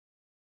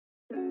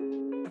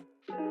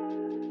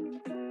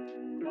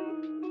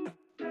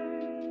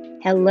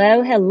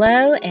Hello,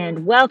 hello,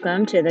 and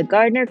welcome to the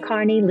Gardner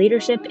Carney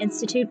Leadership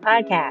Institute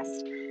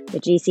podcast.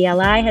 The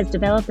gcLi has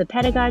developed a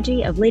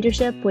pedagogy of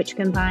leadership which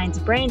combines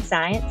brain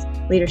science,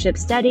 leadership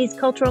studies,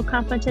 cultural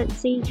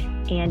competency,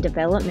 and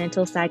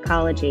developmental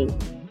psychology.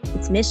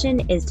 Its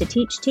mission is to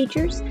teach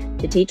teachers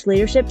to teach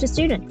leadership to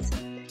students.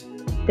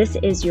 This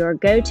is your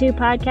go-to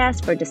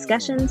podcast for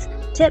discussions,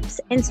 tips,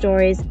 and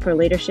stories for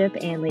leadership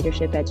and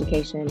leadership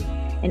education.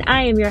 And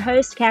I am your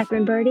host,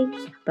 Catherine Birdie,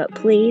 but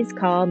please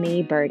call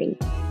me Birdie.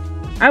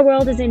 Our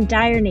world is in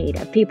dire need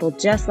of people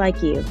just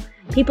like you,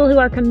 people who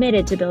are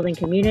committed to building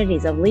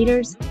communities of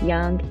leaders,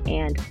 young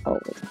and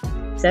old.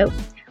 So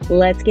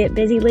let's get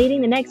busy leading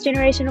the next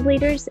generation of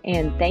leaders,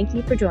 and thank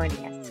you for joining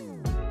us.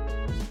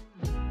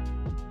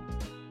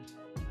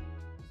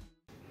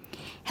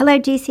 Hello,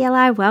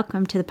 gcLi.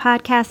 Welcome to the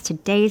podcast.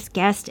 Today's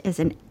guest is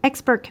an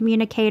expert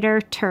communicator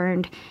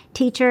turned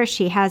teacher.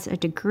 She has a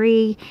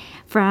degree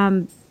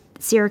from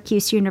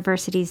Syracuse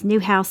University's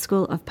Newhouse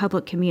School of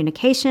Public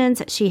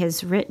Communications. She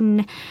has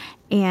written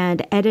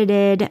and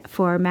edited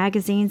for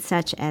magazines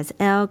such as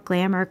Elle,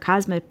 Glamour,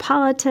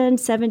 Cosmopolitan,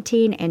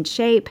 17, and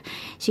Shape.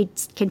 She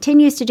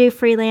continues to do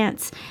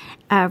freelance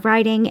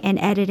writing and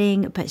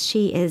editing, but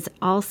she is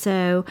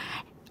also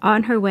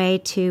on her way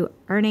to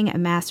earning a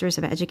Master's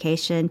of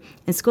Education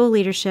in School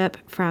Leadership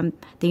from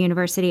the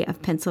University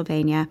of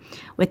Pennsylvania.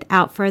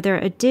 Without further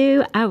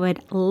ado, I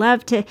would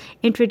love to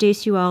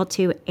introduce you all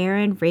to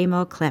Erin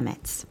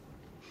Riemel-Clements.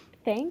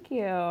 Thank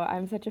you.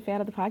 I'm such a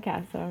fan of the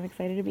podcast, so I'm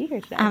excited to be here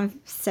today. I'm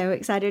so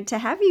excited to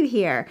have you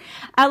here.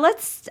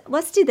 Let's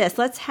do this.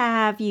 Let's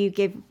have you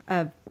give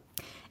an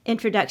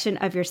introduction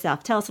of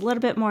yourself. Tell us a little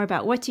bit more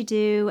about what you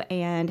do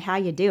and how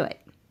you do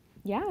it.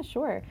 Yeah,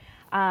 sure.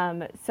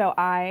 So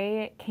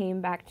I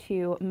came back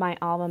to my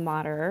alma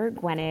mater,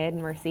 Gwynedd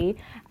Mercy,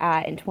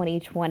 in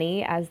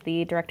 2020 as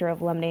the Director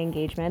of Alumni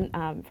Engagement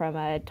from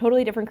a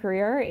totally different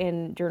career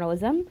in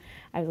journalism.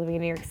 I was living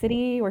in New York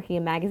City, working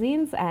in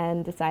magazines,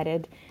 and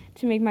decided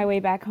to make my way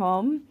back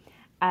home.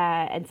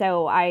 And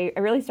so I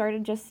really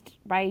started just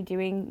by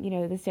doing,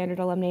 the standard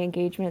alumni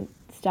engagement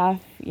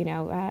stuff,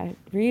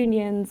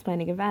 reunions,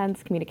 planning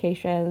events,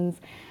 communications,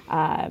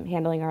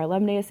 handling our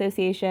alumni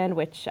association,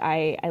 which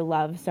I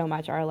love so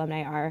much. Our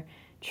alumni are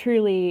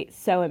truly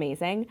so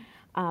amazing.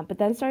 But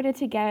then started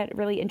to get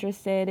really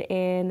interested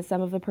in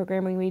some of the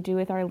programming we do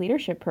with our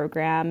leadership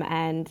program.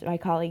 And my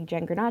colleague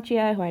Jen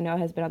Granaccia, who I know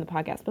has been on the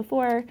podcast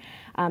before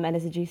and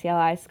is a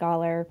gcLi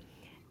scholar,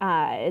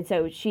 and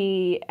so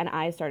she and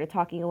I started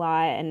talking a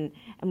lot, and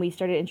we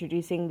started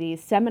introducing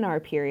these seminar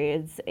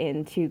periods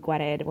into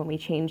Gwynedd when we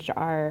changed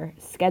our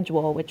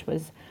schedule, which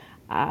was,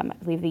 I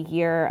believe, the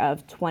year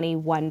of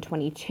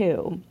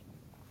 21-22.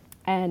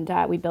 And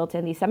we built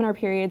in these seminar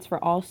periods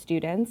for all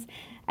students,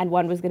 and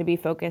one was going to be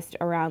focused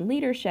around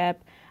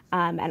leadership,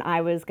 and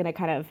I was going to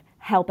kind of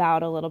help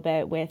out a little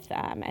bit with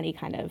any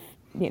kind of,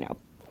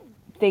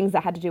 things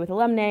that had to do with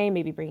alumni,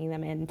 maybe bringing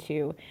them in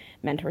to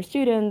mentor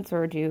students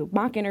or do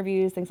mock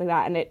interviews, things like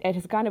that. And it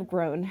has kind of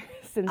grown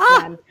since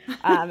then.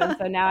 And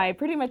so now I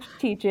pretty much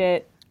teach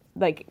it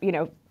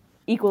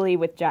equally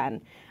with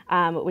Jen,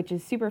 which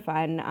is super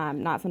fun.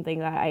 Not something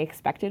that I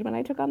expected when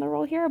I took on the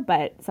role here,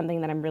 but something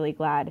that I'm really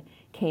glad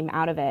came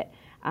out of it.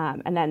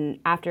 And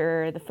then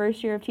after the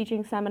first year of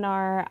teaching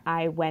seminar,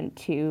 I went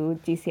to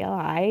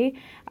gcLi,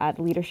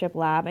 the Leadership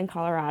Lab in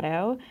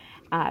Colorado.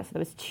 So that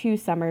was 2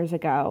 summers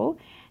ago.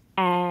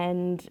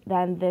 And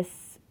then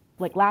this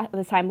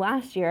time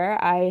last year,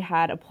 I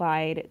had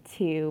applied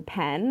to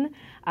Penn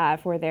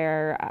for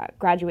their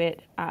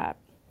graduate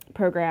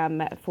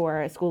program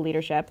for school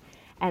leadership.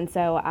 And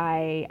so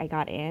I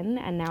got in,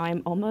 and now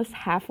I'm almost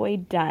halfway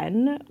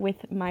done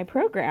with my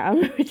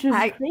program, which is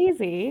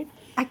crazy.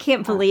 I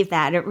can't believe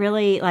that. It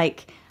really, I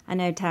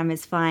know time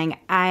is flying.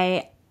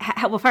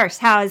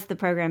 First, how has the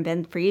program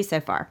been for you so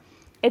far?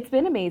 It's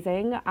been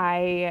amazing.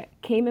 I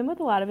came in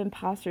with a lot of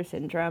imposter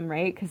syndrome,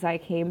 right? Because I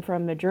came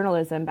from a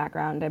journalism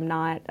background. I'm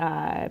not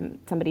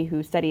somebody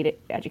who studied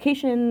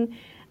education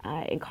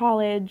in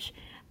college.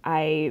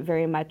 I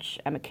very much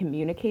am a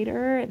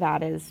communicator.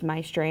 That is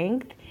my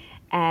strength.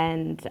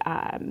 And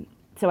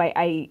so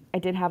I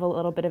did have a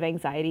little bit of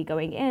anxiety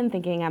going in,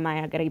 thinking, am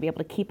I going to be able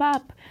to keep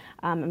up?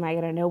 Am I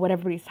going to know what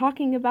everybody's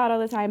talking about all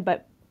the time?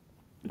 But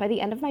by the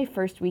end of my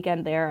first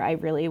weekend there, I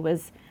really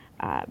was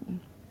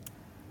kind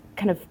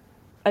of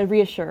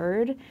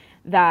reassured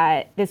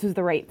that this was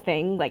the right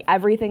thing.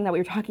 Everything that we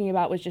were talking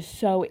about was just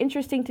so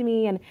interesting to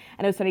me. And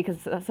it was funny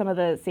because some of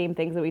the same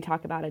things that we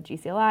talked about at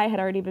gcLi had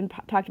already been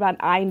talked about.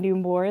 I knew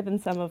more than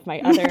some of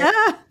my other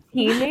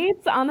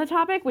teammates on the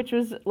topic, which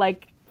was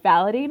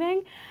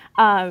validating.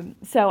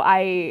 So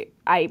I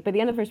by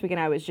the end of the first weekend,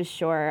 I was just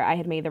sure I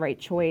had made the right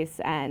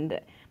choice. And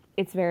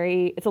it's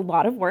a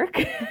lot of work.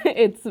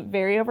 It's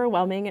very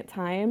overwhelming at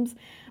times,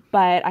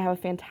 but I have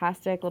a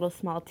fantastic little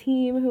small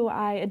team who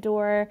I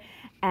adore,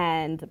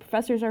 and the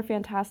professors are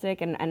fantastic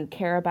and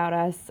care about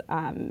us,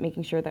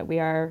 making sure that we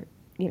are,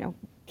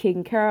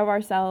 taking care of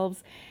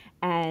ourselves.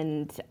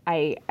 And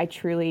I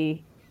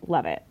truly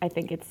love it. I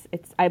think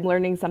I'm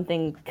learning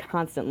something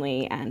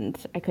constantly, and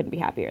I couldn't be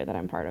happier that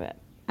I'm part of it.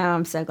 Oh,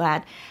 I'm so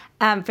glad.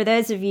 For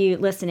those of you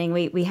listening,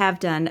 we have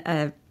done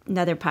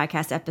another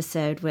podcast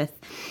episode with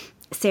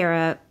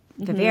Sarah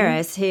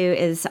Viveras, who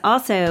is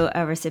also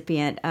a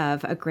recipient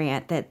of a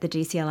grant that the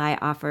GCLI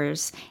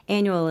offers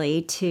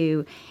annually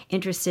to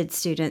interested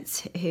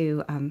students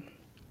who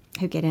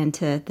get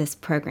into this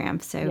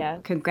program.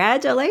 So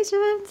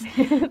Congratulations.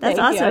 That's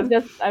awesome.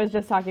 I was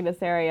just talking to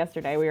Sarah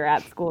yesterday. We were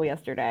at school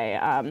yesterday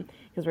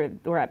because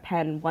we're at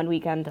Penn one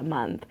weekend a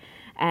month.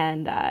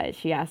 And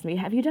she asked me,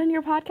 have you done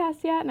your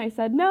podcast yet? And I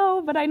said,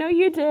 no, but I know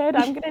you did.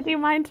 I'm going to do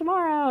mine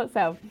tomorrow.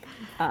 So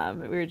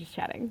we were just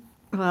chatting.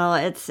 Well,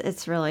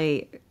 it's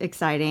really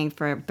exciting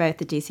for both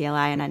the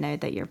GCLI, and I know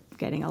that you're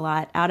getting a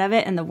lot out of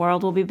it, and the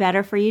world will be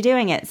better for you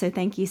doing it. So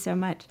thank you so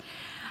much.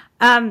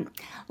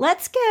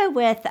 Let's go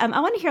with, I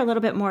want to hear a little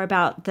bit more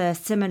about the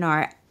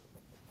seminar.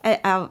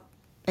 I'll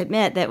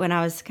admit that when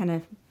I was kind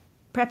of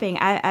prepping,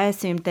 I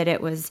assumed that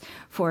it was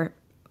for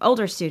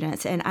older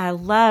students, and I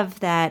love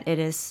that it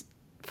is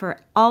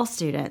for all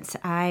students.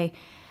 I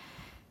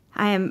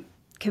am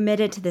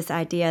committed to this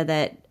idea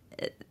that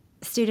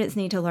students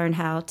need to learn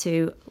how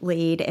to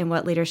lead and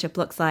what leadership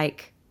looks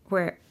like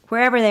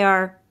wherever they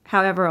are,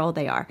 however old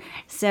they are.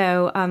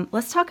 So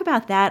let's talk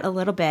about that a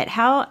little bit.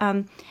 How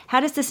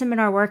does the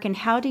seminar work, and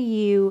how do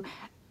you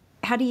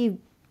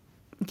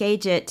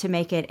gauge it to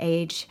make it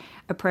age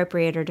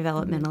appropriate or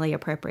developmentally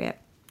appropriate?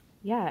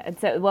 Yeah, and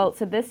so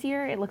this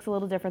year it looks a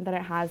little different than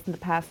it has in the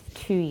past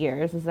 2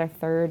 years. This is our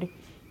third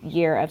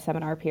year of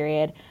seminar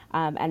period,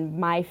 and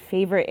my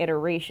favorite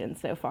iteration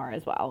so far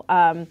as well.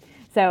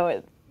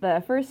 So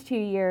the first 2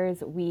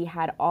 years, we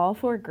had all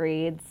 4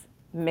 grades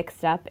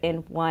mixed up in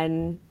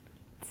one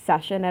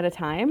session at a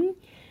time,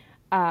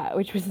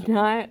 which was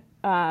not,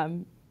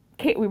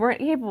 we weren't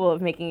capable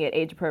of making it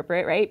age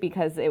appropriate, right?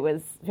 Because it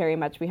was very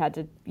much, we had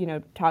to,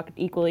 talk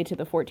equally to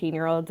the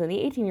 14-year-olds and the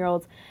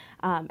 18-year-olds.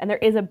 And there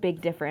is a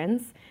big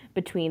difference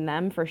between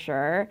them for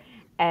sure.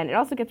 And it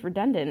also gets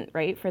redundant,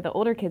 right, for the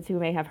older kids who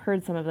may have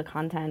heard some of the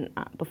content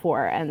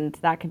before, and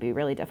that can be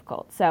really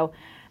difficult. So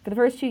for the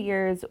first 2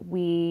 years,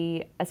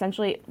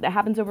 that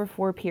happens over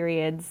 4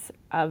 periods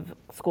of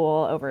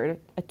school over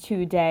a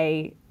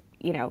 2-day,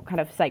 kind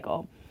of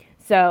cycle.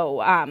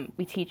 So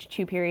we teach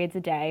 2 periods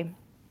a day,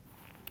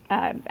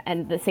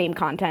 and the same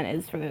content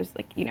is for those,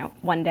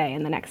 one day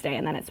and the next day,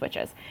 and then it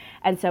switches.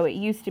 And so it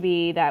used to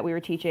be that we were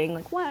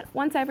teaching,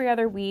 once every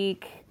other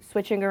week,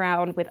 switching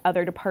around with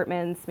other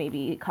departments,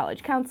 maybe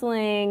college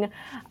counseling,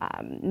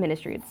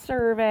 ministry and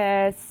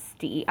service,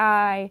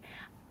 DEI.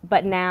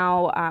 But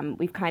now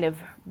we've kind of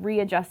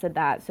readjusted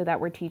that so that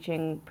we're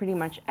teaching pretty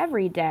much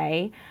every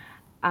day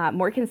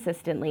more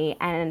consistently.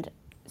 And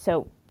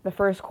so the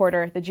first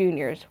quarter, the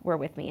juniors were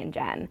with me and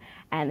Jen,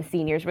 and the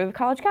seniors were with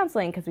college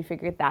counseling because we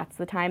figured that's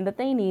the time that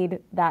they need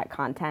that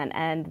content.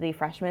 And the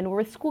freshmen were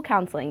with school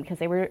counseling because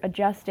they were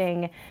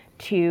adjusting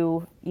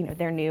to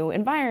their new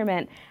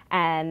environment.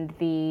 And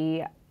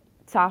the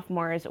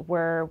sophomores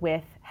were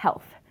with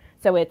health.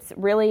 So it's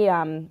really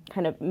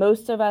kind of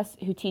most of us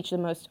who teach the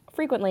most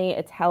frequently,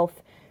 it's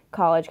health,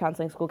 college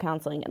counseling, school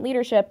counseling, and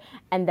leadership.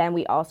 And then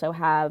we also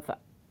have,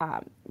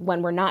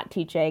 when we're not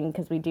teaching,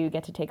 because we do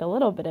get to take a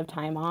little bit of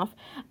time off,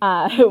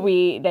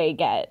 they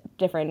get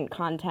different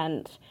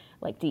content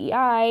like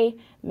DEI,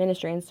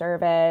 ministry and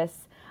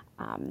service,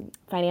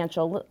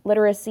 financial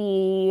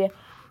literacy.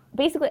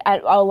 Basically,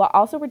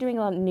 also we're doing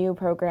a new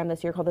program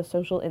this year called the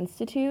Social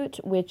Institute,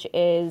 which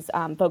is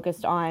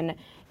focused on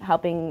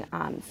helping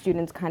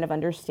students kind of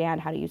understand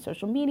how to use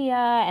social media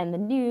and the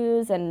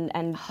news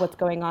and what's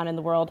going on in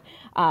the world,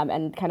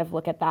 and kind of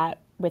look at that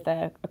with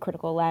a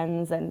critical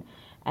lens and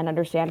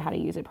understand how to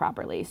use it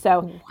properly.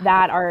 So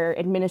that our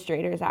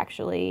administrators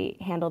actually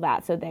handle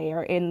that. So they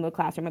are in the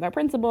classroom with our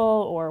principal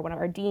or one of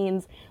our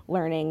deans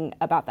learning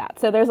about that.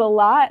 So there's a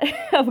lot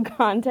of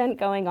content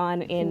going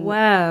on in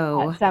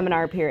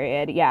seminar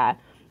period. Yeah.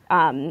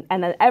 And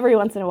then every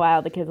once in a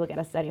while, the kids will get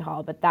a study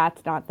hall, but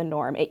that's not the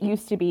norm. It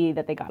used to be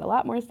that they got a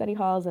lot more study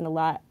halls and a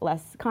lot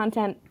less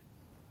content.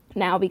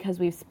 Now, because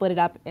we've split it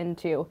up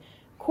into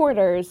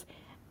quarters,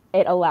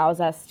 it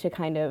allows us to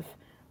kind of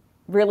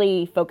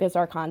really focus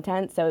our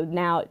content. So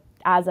now,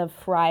 as of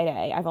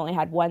Friday, I've only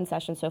had 1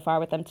 session so far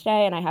with them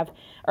today, and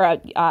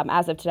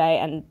as of today,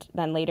 and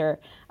then later,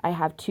 I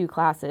have 2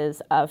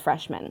 classes of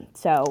freshmen.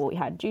 So we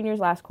had juniors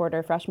last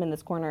quarter, freshmen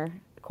this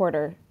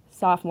quarter,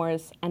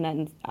 sophomores, and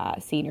then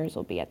seniors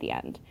will be at the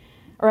end.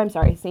 Or I'm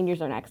sorry,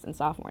 seniors are next and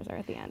sophomores are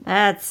at the end.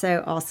 That's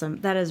so awesome.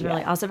 That is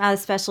really awesome. I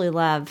especially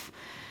love,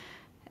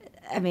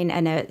 I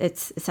know it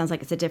sounds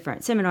like it's a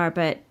different seminar,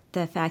 but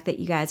the fact that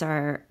you guys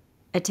are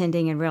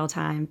attending in real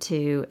time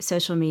to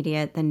social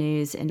media, the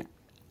news, and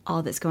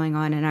all that's going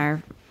on in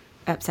our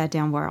upside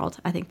down world.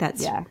 I think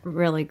that's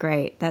really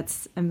great.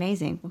 That's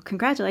amazing. Well,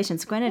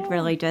 congratulations. Gwen had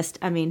really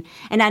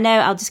and I know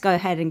I'll just go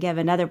ahead and give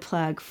another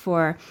plug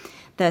for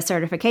the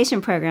certification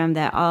program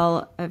that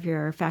all of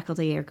your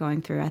faculty are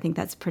going through. I think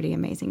that's pretty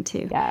amazing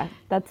too. Yeah,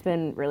 that's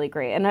been really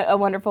great and a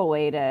wonderful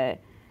way to,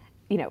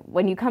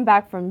 when you come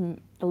back from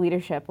the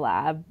leadership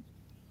lab,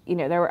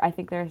 I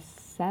think there's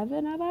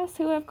 7 of us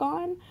who have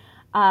gone.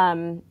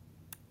 And,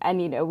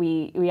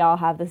 we all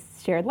have this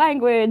shared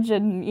language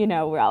and,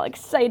 we're all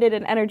excited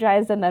and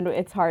energized. And then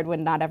it's hard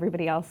when not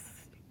everybody else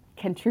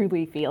can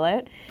truly feel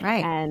it.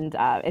 Right. And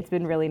it's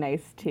been really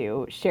nice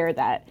to share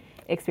that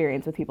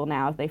experience with people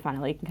now. They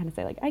finally can kind of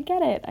say, like, I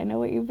get it. I know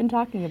what you've been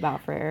talking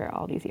about for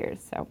all these years.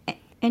 So.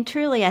 And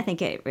truly, I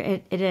think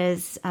it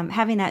is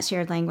having that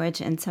shared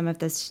language and some of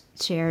the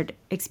shared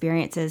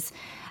experiences.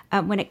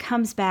 When it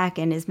comes back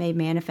and is made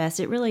manifest,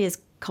 it really is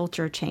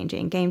culture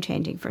changing, game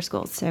changing for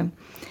schools. So,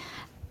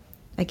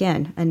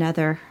 again,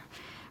 another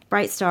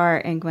bright star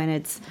in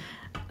Gwyned's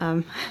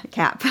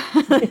cap.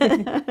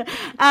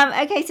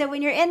 Okay, so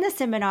when you're in the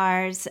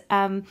seminars,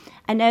 I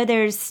know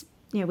there's,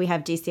 we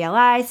have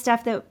gcLi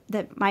stuff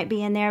that might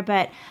be in there,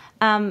 but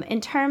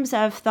in terms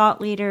of thought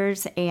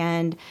leaders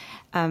and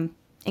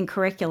in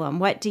curriculum,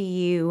 what do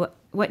you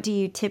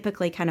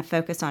typically kind of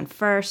focus on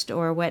first,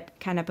 or what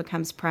kind of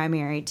becomes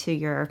primary to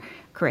your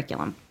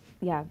curriculum?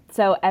 Yeah,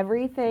 so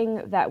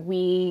everything that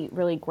we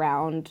really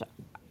ground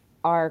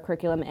our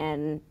curriculum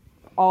in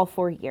all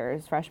 4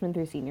 years, freshmen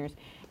through seniors,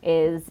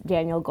 is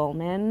Daniel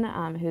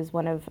Goleman, who's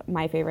one of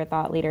my favorite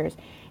thought leaders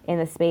in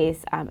the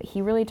space.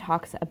 He really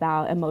talks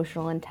about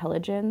emotional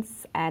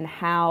intelligence and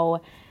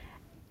how,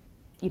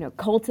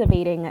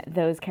 cultivating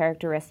those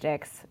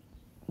characteristics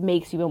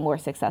makes you a more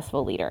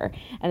successful leader.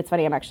 And it's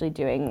funny, I'm actually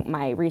doing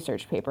my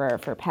research paper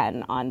for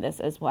Penn on this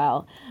as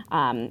well,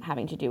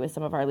 having to do with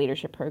some of our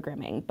leadership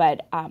programming.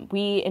 But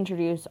we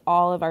introduce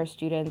all of our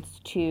students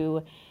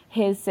to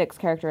his 6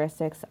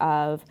 characteristics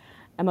of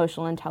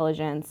emotional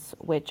intelligence,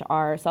 which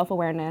are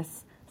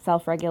self-awareness,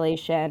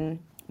 self-regulation,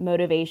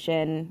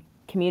 motivation,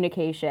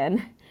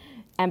 communication,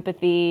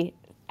 empathy,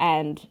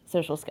 and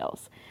social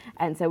skills.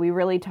 And so we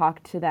really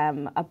talk to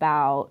them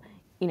about,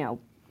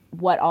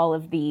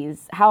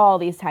 how all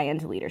these tie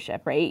into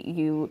leadership, right?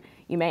 You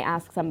may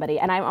ask somebody,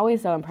 and I'm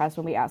always so impressed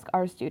when we ask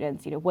our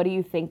students, what do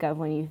you think of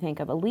when you think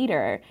of a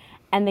leader?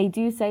 And they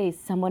do say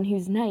someone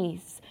who's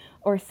nice,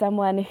 or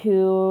someone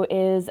who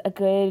is a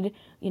good,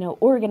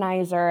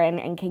 organizer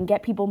and can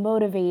get people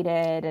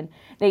motivated. And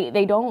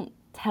they don't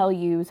tell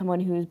you someone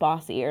who's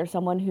bossy or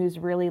someone who's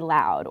really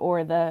loud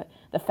or the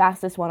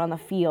fastest one on the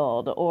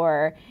field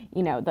or,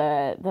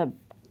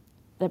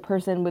 the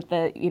person with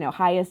the,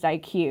 highest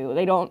IQ.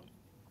 They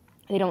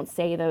don't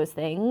say those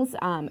things,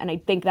 and I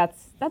think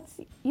that's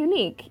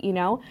unique.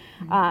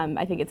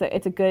 I think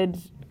it's a good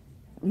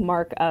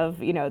mark of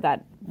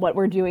that what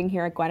we're doing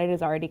here at Gwinnett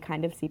is already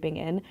kind of seeping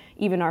in.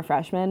 Even our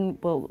freshmen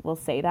will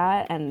say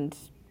that, and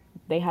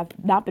they have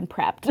not been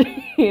prepped,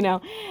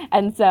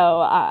 And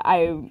so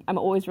I'm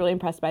always really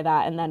impressed by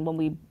that. And then when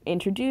we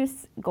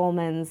introduce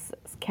Goleman's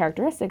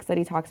characteristics that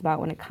he talks about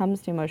when it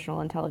comes to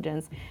emotional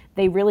intelligence,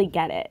 they really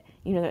get it.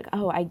 They're like,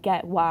 oh, I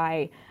get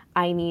why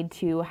I need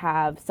to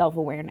have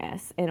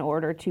self-awareness in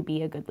order to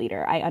be a good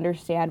leader. I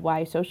understand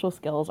why social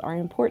skills are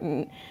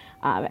important.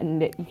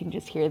 And you can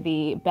just hear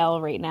the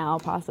bell right now,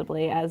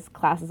 possibly, as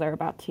classes are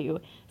about to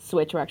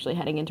switch. We're actually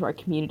heading into our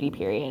community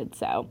period.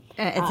 So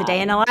it's a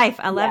day in the life.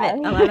 I love it.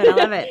 I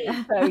love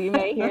it. So you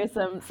may hear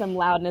some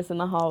loudness in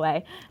the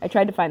hallway. I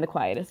tried to find the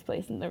quietest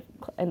place in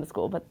the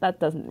school, but that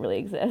doesn't really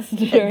exist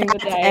during the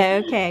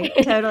day. Okay,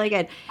 totally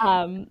good.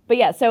 But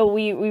yeah, so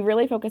we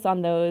really focus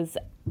on those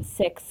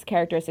 6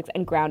 characteristics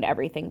and ground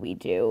everything we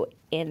do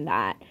in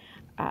that,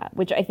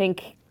 which I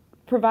think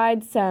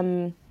provides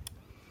some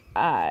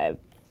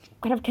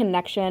kind of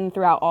connection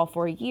throughout all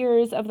 4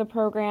 years of the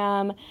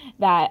program,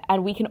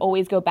 and we can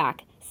always go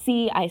back.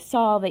 See, I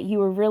saw that you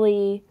were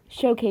really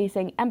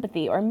showcasing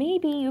empathy, or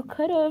maybe you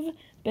could have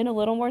been a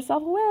little more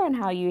self-aware in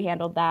how you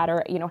handled that,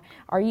 or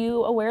are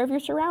you aware of your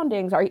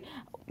surroundings? Are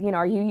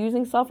you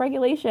using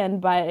self-regulation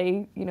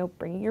by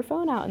bringing your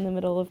phone out in the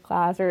middle of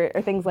class, or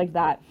things like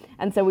that?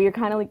 And so we are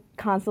kind of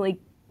constantly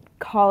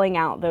calling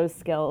out those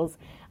skills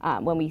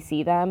when we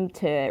see them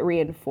to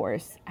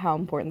reinforce how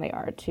important they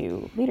are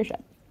to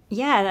leadership.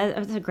 Yeah,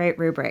 that's a great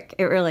rubric.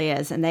 It really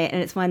is, and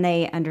it's one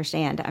they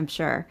understand, I'm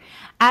sure.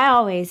 I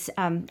always,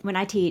 when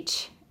I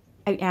teach,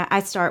 I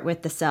start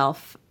with the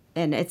self,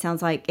 and it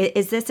sounds like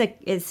is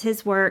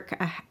his work?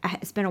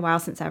 It's been a while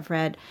since I've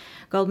read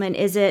Goleman.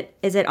 Is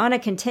it on a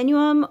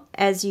continuum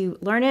as you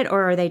learn it,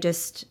 or are they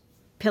just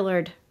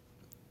pillared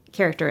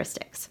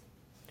characteristics?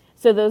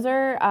 So those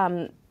are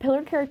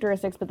pillared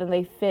characteristics, but then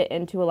they fit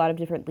into a lot of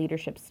different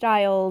leadership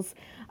styles,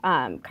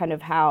 kind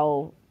of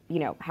how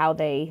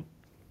they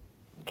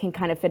can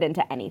kind of fit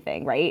into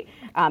anything, right?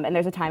 And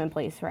there's a time and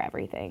place for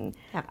everything.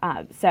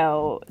 Yeah.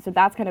 So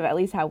that's kind of at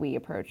least how we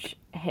approach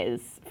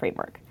his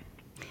framework.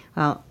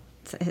 Well,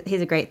 he's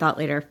a great thought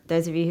leader.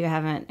 Those of you who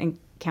haven't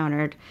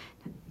encountered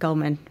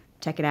Goleman,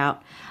 check it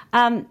out.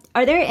 Are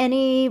there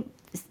any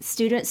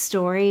student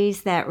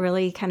stories that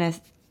really kind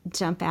of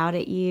jump out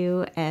at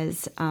you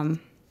as kind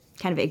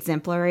of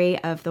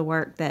exemplary of the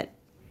work that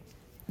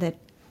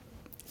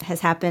has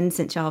happened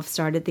since y'all have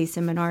started these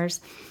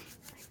seminars?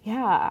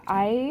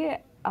 Yeah,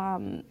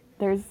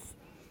 there's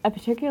a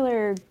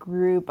particular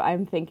group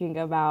I'm thinking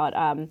about.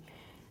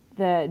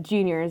 the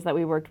juniors that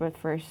we worked with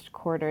first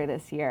quarter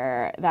this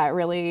year that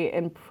really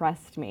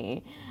impressed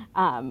me.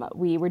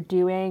 We were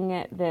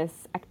doing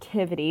this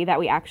activity that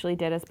we actually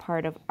did as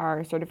part of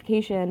our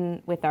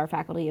certification with our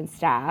faculty and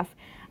staff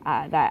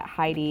that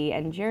Heidi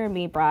and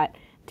Jeremy brought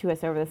to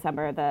us over the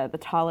summer, the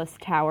tallest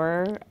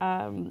tower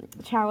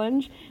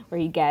challenge,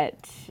 where you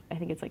get, I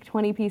think it's like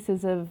 20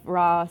 pieces of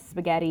raw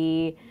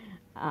spaghetti,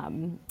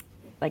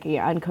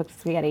 uncooked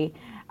spaghetti,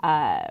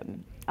 a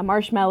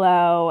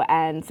marshmallow,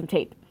 and some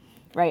tape,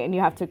 right? And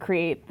you have to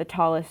create the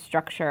tallest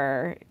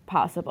structure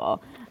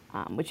possible,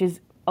 which is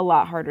a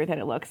lot harder than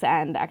it looks.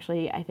 And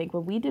actually, I think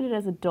when we did it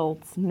as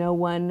adults, no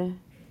one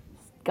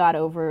got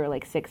over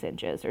like 6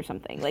 inches or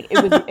something. Like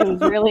it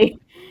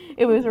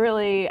was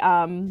really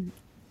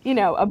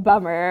a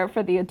bummer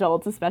for the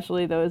adults,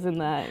 especially those in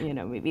the,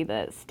 maybe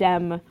the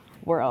STEM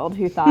world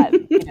who thought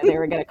they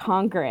were going to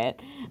conquer it.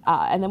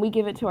 And then we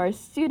give it to our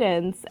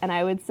students, and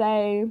I would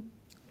say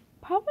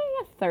probably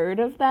a third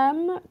of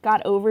them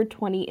got over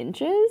 20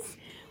 inches,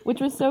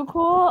 which was so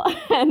cool.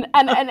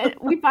 and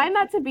we find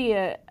that to be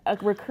a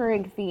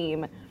recurring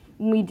theme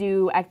when we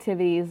do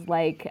activities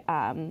like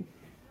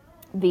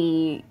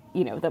the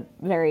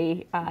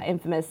very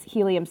infamous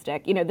helium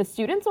stick. The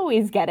students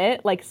always get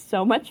it like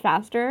so much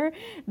faster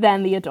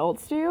than the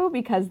adults do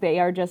because they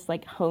are just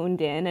like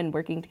honed in and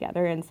working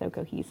together and so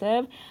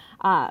cohesive.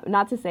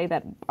 Not to say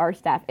that our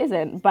staff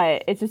isn't,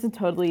 but it's just a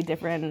totally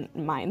different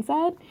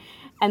mindset.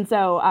 And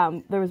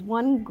so there was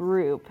one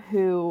group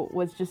who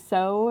was just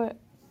so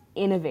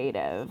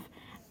innovative,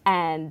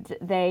 and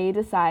they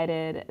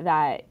decided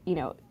that,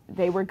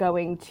 they were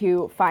going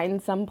to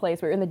find some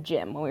place. We were in the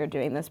gym when we were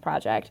doing this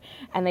project,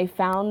 and they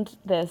found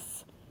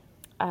this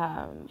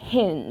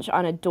hinge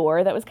on a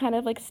door that was kind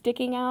of like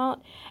sticking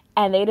out,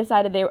 and they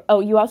decided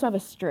you also have a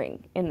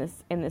string in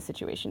this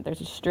situation.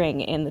 There's a string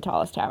in the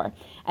tallest tower,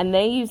 and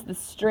they used the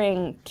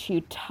string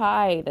to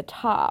tie the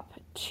top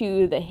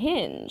to the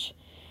hinge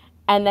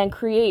and then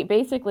create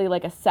basically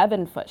like a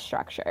 7-foot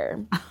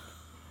structure.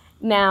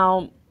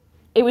 Now,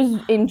 it was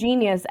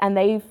ingenious, and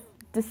they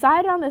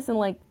decided on this in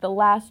like the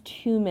last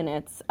 2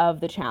 minutes of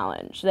the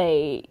challenge.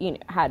 They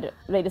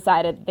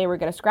decided they were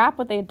going to scrap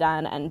what they'd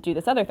done and do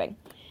this other thing.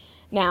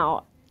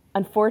 Now,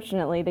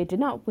 unfortunately, they did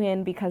not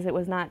win because it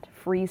was not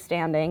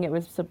freestanding. It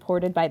was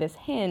supported by this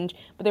hinge,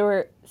 but they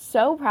were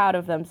so proud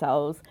of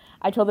themselves.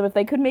 I told them if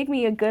they could make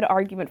me a good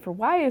argument for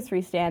why it's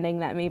freestanding,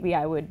 that maybe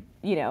I would,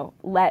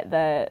 let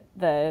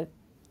the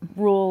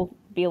rule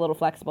be a little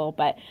flexible,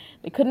 but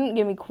they couldn't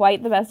give me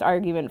quite the best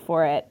argument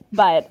for it.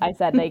 But I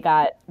said they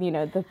got,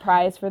 the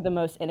prize for the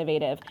most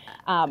innovative.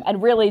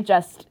 And really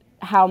just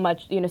how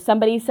much,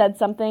 somebody said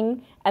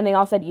something and they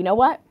all said, you know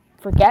what,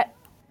 forget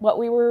what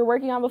we were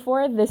working on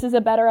before. This is a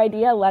better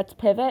idea. Let's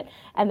pivot.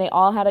 And they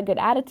all had a good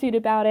attitude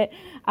about it.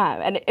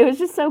 And it was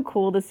just so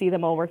cool to see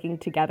them all working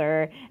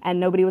together.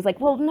 And nobody was like,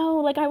 well, no,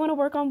 like I want to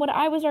work on what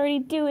I was already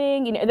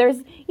doing.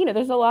 There's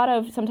a lot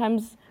of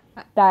sometimes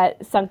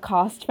that sunk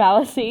cost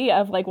fallacy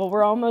of like, well,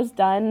 we're almost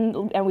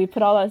done and we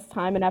put all this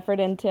time and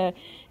effort into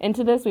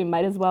this, we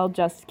might as well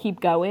just keep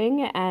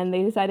going. And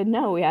they decided,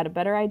 no, we had a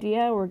better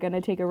idea, we're going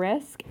to take a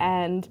risk,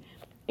 and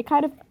it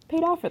kind of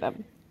paid off for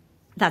them.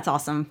 That's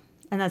awesome.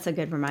 And that's a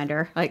good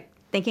reminder, like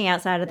thinking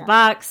outside of the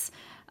box,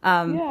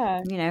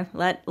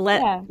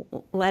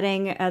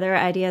 letting other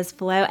ideas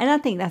flow. And I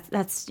think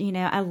that's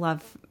I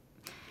love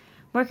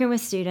working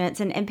with students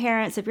and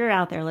parents. If you're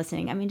out there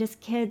listening, I mean, just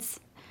kids,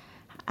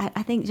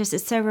 I think just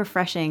it's so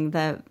refreshing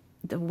the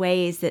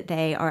ways that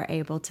they are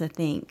able to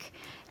think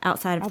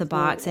outside of the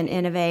box and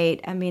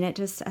innovate. I mean,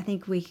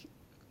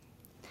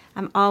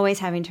 I'm always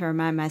having to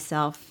remind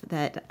myself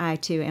that I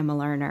too am a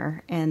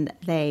learner, and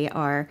they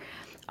are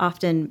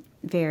often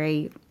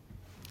very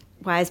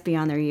wise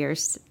beyond their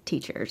years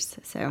teachers.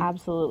 So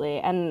absolutely.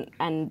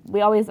 And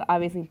we always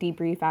obviously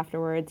debrief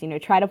afterwards,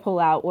 try to pull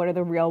out what are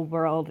the real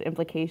world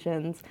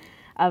implications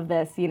of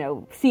this,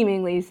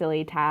 seemingly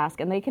silly task.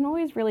 And they can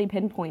always really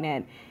pinpoint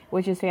it,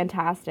 which is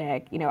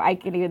fantastic. I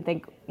can even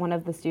think one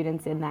of the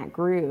students in that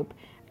group,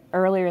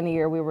 earlier in the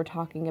year, we were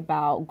talking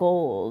about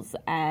goals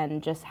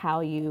and just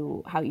how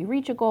you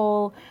reach a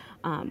goal,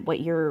 what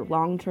your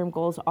long-term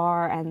goals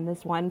are. And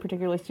this one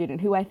particular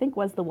student, who I think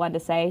was the one to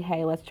say,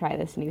 hey, let's try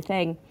this new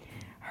thing,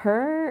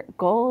 her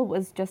goal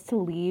was just to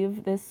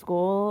leave this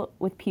school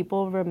with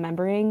people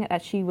remembering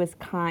that she was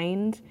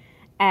kind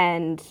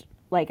and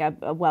like a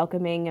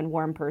welcoming and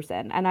warm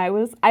person. And I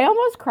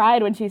almost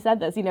cried when she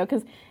said this,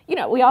 because,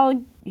 we all,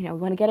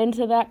 want to get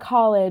into that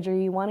college, or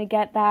you want to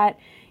get that,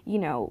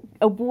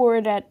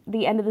 award at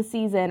the end of the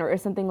season or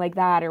something like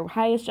that, or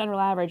highest general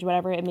average,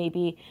 whatever it may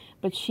be.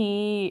 But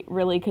she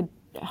really could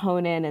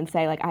hone in and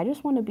say, like, I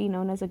just want to be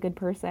known as a good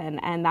person.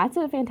 And that's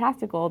a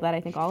fantastic goal that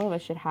I think all of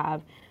us should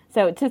have.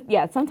 So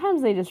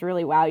sometimes they just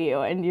really wow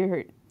you and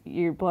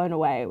you're blown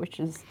away,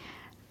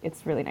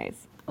 it's really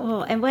nice.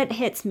 Oh, and what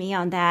hits me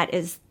on that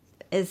is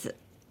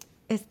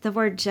the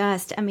word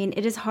just. I mean,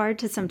 it is hard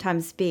to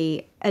sometimes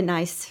be a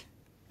nice,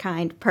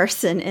 kind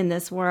person in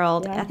this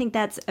world. Yeah. I think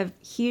that's a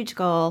huge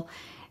goal.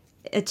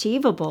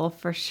 achievable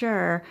for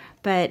sure,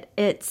 but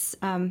it's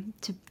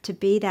to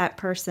be that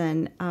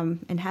person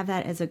and have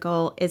that as a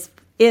goal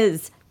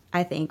is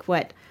I think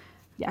what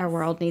our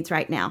world needs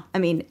right now. I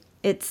mean,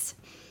 it's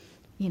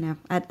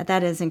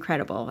that is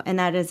incredible, and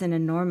that is an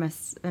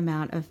enormous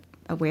amount of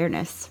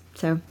awareness.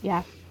 So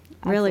yeah.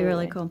 Really,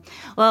 really cool.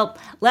 Well,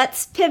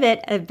 let's pivot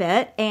a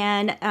bit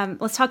and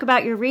let's talk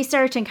about your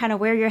research and kind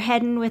of where you're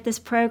heading with this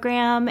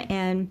program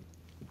and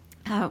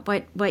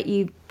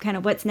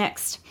what's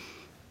next.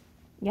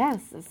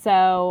 Yes.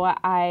 So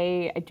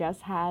I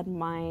just had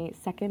my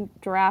second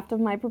draft of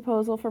my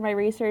proposal for my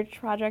research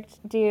project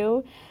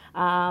due,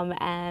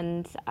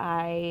 and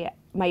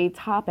my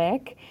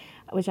topic,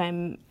 which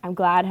I'm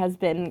glad has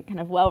been kind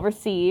of well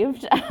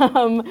received,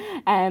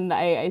 and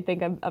I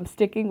think I'm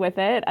sticking with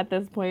it at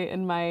this point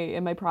in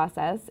my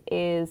process,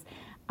 is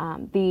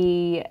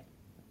the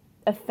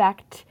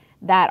effect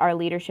that our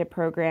leadership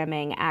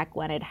programming at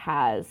Gwinnett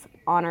has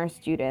on our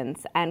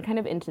students and kind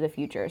of into the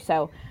future.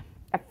 So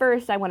at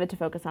first I wanted to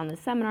focus on the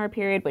seminar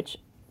period, which,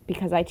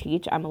 because I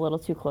teach, I'm a little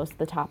too close to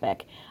the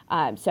topic.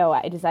 So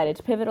I decided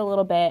to pivot a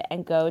little bit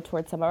and go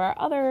towards some of our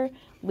other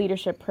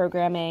leadership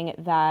programming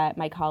that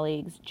my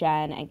colleagues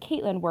Jen and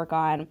Caitlin work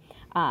on.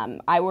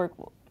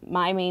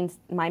 My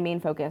main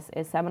focus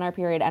is seminar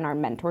period and our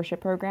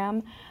mentorship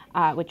program,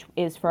 which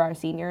is for our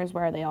seniors,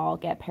 where they all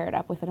get paired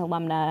up with an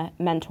alumna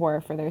mentor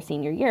for their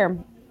senior year.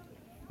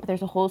 But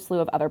there's a whole slew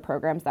of other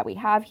programs that we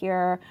have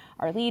here: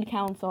 our lead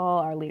council,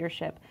 our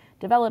leadership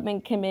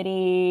development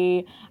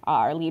committee,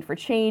 our Lead for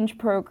Change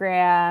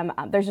program.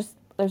 There's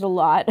a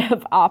lot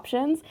of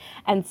options,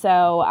 and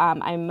so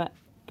I'm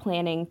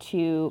planning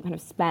to kind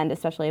of spend,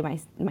 especially my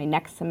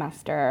next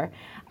semester,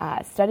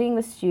 studying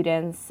the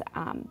students,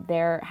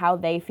 how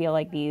they feel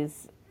like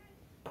these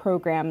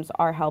programs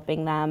are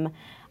helping them,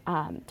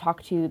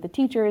 talk to the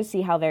teachers,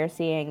 see how they're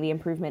seeing the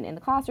improvement in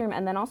the classroom,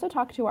 and then also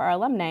talk to our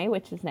alumni,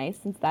 which is nice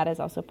since that is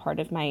also part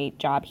of my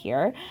job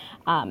here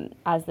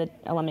as the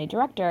alumni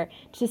director,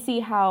 to see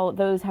how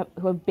those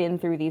who have been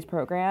through these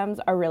programs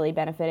are really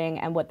benefiting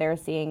and what they're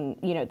seeing,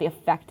 the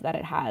effect that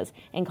it has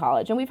in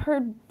college. And we've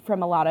heard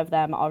from a lot of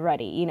them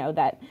already,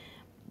 that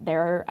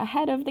they're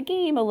ahead of the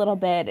game a little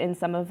bit in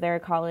some of their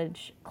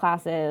college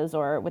classes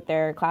or with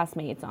their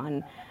classmates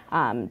on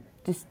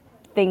just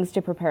things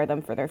to prepare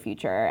them for their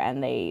future,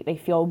 and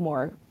they feel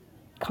more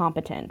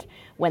competent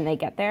when they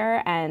get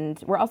there. And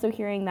we're also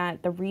hearing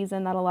that the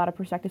reason that a lot of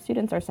prospective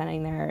students are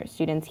sending their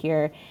students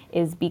here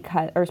is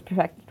because, or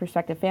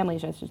prospective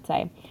families, I should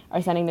say,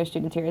 are sending their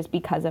students here is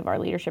because of our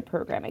leadership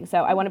programming. So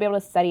I want to be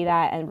able to study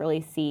that and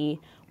really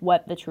see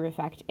what the true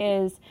effect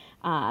is,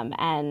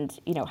 and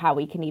how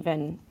we can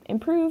even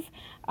improve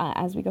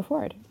as we go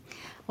forward.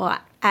 Well,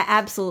 I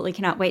absolutely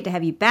cannot wait to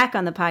have you back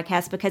on the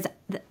podcast, because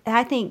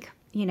I think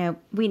we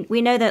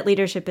know that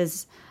leadership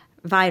is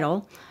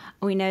vital.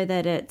 We know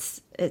that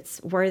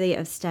it's worthy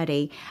of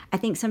study. I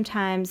think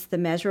sometimes the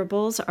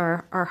measurables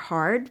are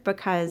hard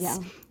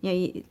because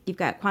you've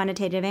got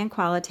quantitative and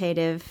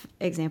qualitative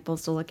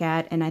examples to look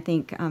at, and I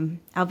think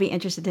I'll be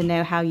interested to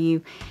know how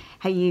you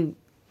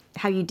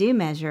do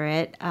measure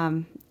it.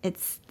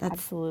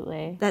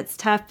 Absolutely, that's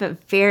tough,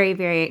 but very,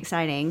 very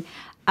exciting.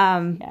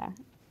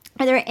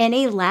 Are there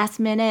any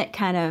last-minute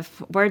kind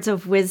of words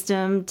of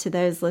wisdom to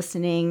those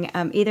listening,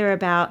 either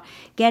about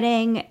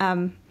getting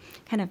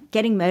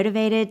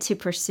motivated to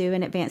pursue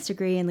an advanced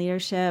degree in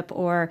leadership,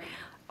 or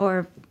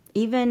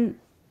even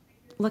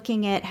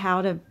looking at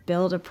how to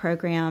build a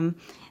program,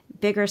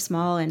 big or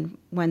small, in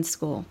one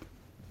school?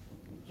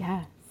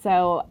 Yeah.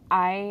 So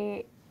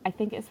I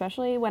think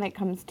especially when it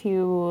comes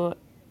to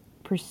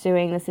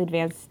pursuing this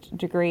advanced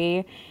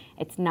degree,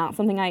 it's not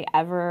something I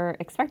ever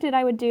expected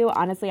I would do.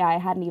 Honestly, I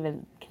hadn't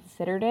even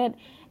considered it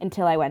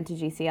until I went to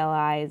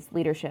gcLi's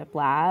leadership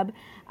lab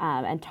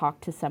and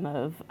talked to some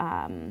of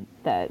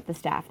the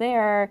staff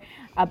there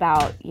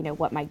about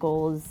what my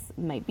goals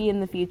might be in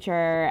the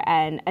future,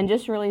 and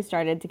just really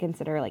started to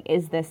consider, like,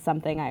 is this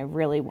something I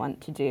really want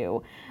to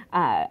do,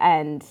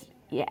 and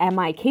am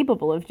I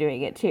capable of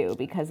doing it too,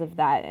 because of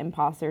that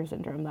imposter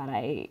syndrome that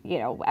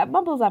it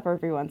bubbles up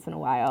every once in a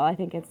while. I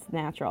think it's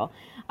natural.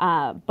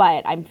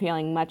 But I'm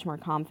feeling much more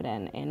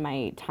confident in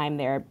my time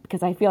there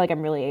because I feel like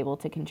I'm really able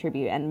to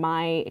contribute. And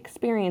my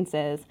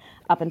experiences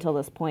up until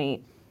this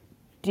point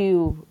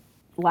do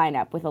line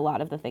up with a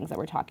lot of the things that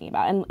we're talking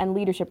about. And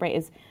leadership, right,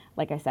 is,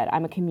 like I said,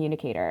 I'm a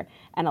communicator.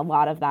 And a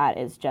lot of that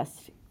is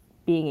just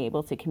being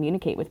able to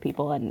communicate with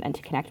people and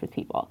to connect with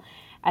people.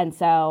 And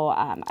so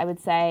I would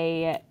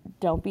say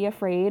don't be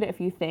afraid if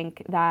you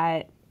think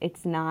that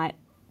it's not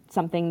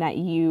something that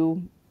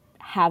you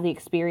have the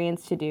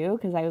experience to do,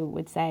 because I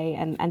would say,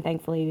 and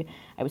thankfully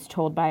I was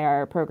told by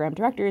our program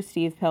director,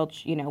 Steve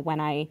Pilch, when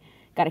I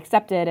got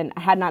accepted, and I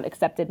had not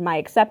accepted my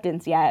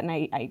acceptance yet, and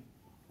I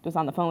was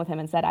on the phone with him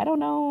and said, I don't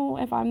know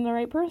if I'm the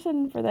right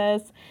person for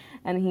this.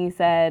 And he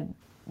said,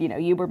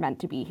 you were meant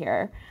to be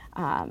here.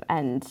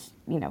 And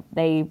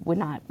they would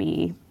not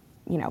be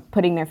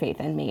putting their faith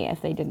in me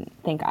if they didn't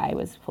think I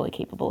was fully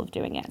capable of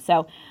doing it.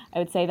 So I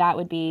would say that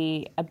would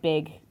be a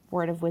big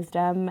word of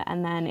wisdom.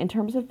 And then in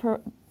terms of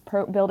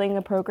building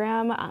a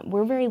program.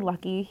 We're very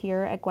lucky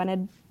here at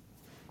Gwynedd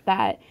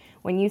that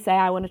when you say,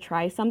 I want to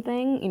try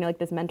something, like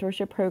this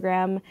mentorship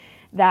program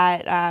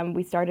that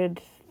we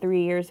started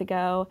 3 years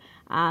ago,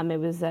 it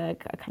was a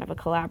kind of a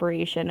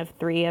collaboration of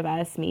three of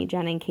us, me,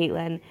 Jen, and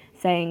Caitlin,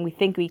 saying we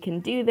think we can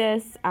do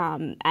this,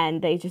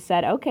 and they just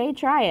said, okay,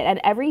 try it. And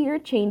every year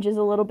it changes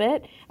a little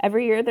bit.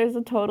 Every year there's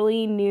a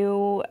totally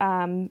new,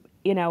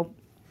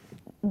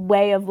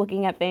 way of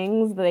looking at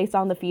things based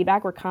on the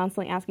feedback. We're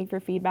constantly asking for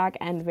feedback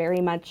and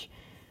very much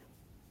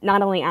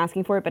not only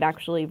asking for it, but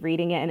actually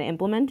reading it and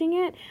implementing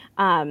it.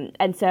 And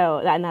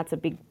that's a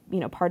big,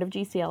 part of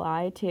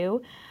gcLi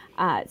too.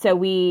 So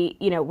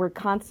we're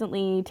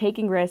constantly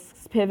taking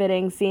risks,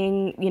 pivoting,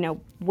 seeing,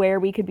 where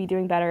we could be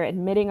doing better,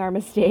 admitting our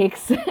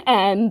mistakes,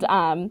 and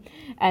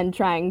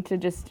trying to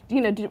just,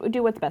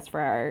 do what's best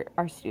for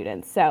our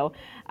students. So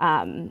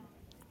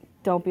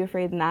don't be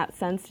afraid in that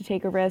sense to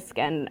take a risk,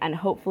 and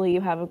hopefully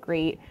you have a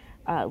great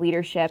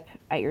leadership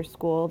at your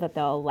school that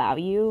they'll allow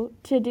you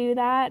to do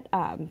that.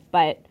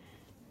 But,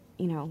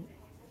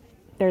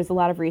 there's a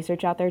lot of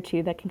research out there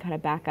too that can kind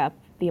of back up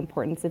the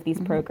importance of these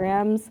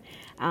programs.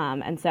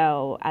 And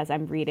so as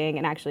I'm reading,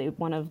 and actually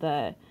one of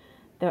the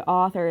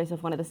authors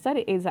of one of the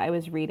studies I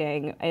was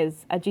reading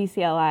is a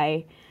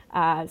gcLi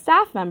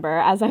staff member.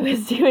 As I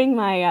was doing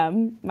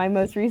my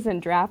most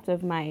recent draft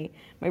of my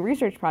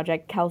research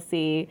project,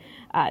 Kelsey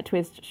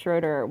Twist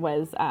Schroeder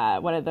was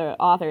one of the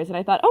authors, and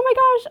I thought, oh my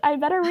gosh, I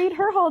better read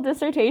her whole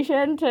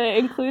dissertation to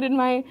include in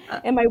my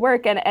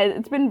work. And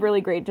it's been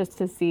really great just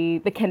to see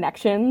the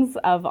connections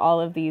of all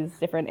of these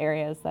different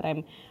areas that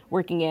I'm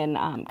working in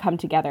come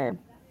together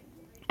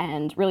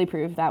and really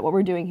prove that what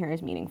we're doing here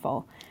is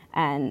meaningful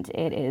and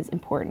it is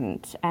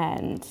important,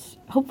 and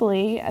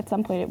hopefully at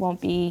some point it won't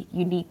be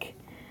unique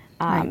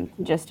to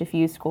just a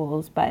few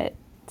schools, but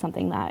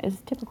something that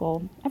is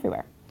typical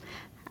everywhere.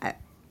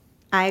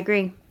 I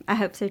agree. I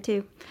hope so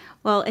too.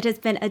 Well, it has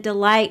been a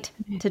delight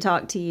to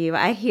talk to you.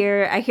 I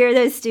hear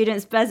those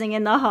students buzzing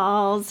in the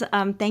halls.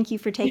 Thank you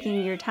for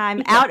taking your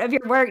time out of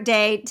your work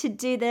day to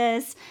do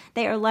this.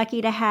 They are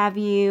lucky to have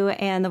you,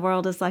 and the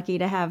world is lucky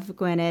to have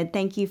Gwynedd.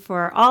 Thank you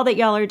for all that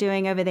y'all are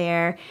doing over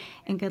there,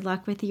 and good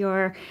luck with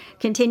your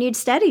continued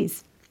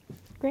studies.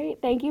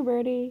 Great. Thank you,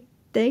 Birdie.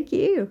 Thank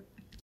you.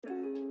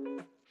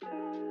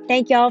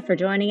 Thank y'all for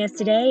joining us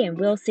today, and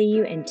we'll see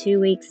you in 2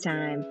 weeks'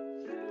 time.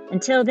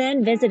 Until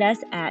then, visit us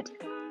at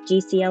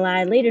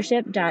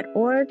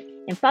gclileadership.org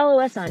and follow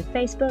us on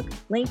Facebook,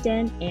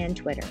 LinkedIn, and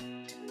Twitter.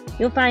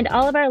 You'll find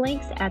all of our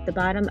links at the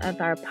bottom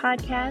of our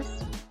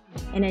podcast.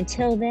 And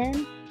until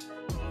then,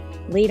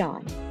 lead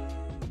on.